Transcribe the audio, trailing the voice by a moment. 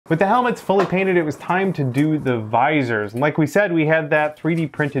With the helmets fully painted, it was time to do the visors. And like we said, we had that 3D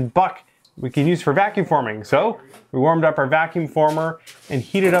printed buck we can use for vacuum forming. So we warmed up our vacuum former and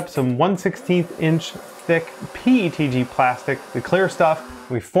heated up some 1/16 inch thick PETG plastic, the clear stuff.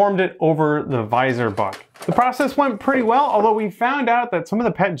 We formed it over the visor buck. The process went pretty well, although we found out that some of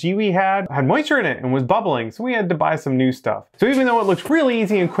the PETG we had moisture in it and was bubbling, so we had to buy some new stuff. So even though it looks really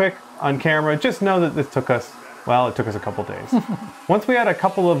easy and quick on camera, just know that this took us, well, it took us a couple days. Once we had a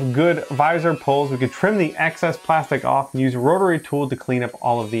couple of good visor pulls, we could trim the excess plastic off and use a rotary tool to clean up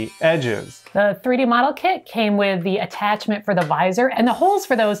all of the edges. The 3D model kit came with the attachment for the visor, and the holes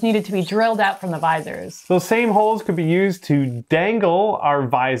for those needed to be drilled out from the visors. Those same holes could be used to dangle our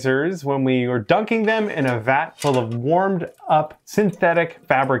visors when we were dunking them in a vat full of warmed up synthetic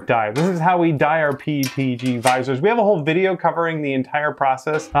fabric dye. This is how we dye our PETG visors. We have a whole video covering the entire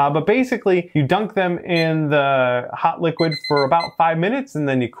process, but basically you dunk them in the hot liquid for about 5 minutes and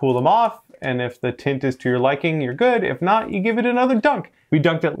then you cool them off. And if the tint is to your liking, you're good. If not, you give it another dunk. We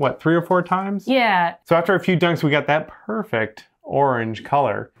dunked it, what, 3 or 4 times? Yeah. So after a few dunks, we got that perfect orange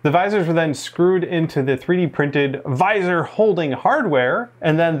color. The visors were then screwed into the 3D printed visor holding hardware,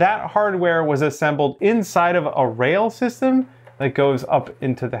 and then that hardware was assembled inside of a rail system that goes up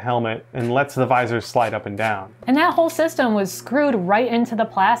into the helmet and lets the visors slide up and down. And that whole system was screwed right into the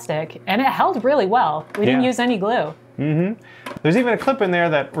plastic, and it held really well. We didn't use any glue. There's even a clip in there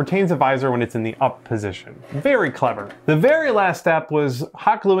that retains the visor when it's in the up position. Very clever. The very last step was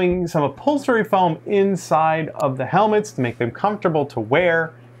hot gluing some upholstery foam inside of the helmets to make them comfortable to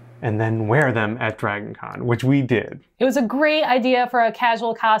wear, and then wear them at DragonCon, which we did. It was a great idea for a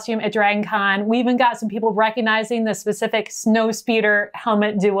casual costume at DragonCon. We even got some people recognizing the specific Snowspeeder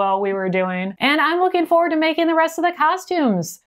helmet duo we were doing. And I'm looking forward to making the rest of the costumes.